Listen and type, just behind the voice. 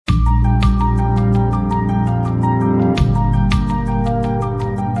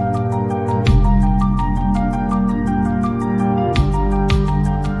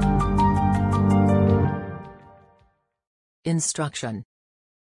Instruction.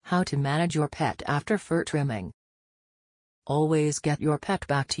 How to manage your pet after fur trimming. Always get your pet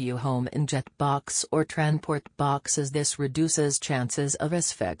back to your home in jet box or transport box, as this reduces chances of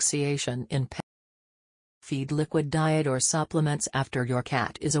asphyxiation in pet. Feed liquid diet or supplements after your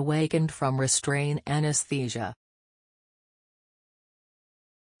cat is awakened from restraint anesthesia.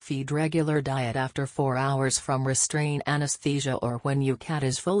 Feed regular diet after 4 hours from restraint anesthesia or when your cat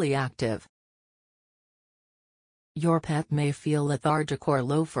is fully active. Your pet may feel lethargic or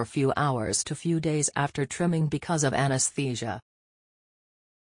low for few hours to few days after trimming because of anesthesia.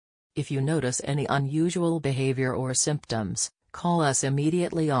 If you notice any unusual behavior or symptoms, call us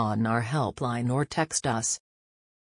immediately on our helpline or text us.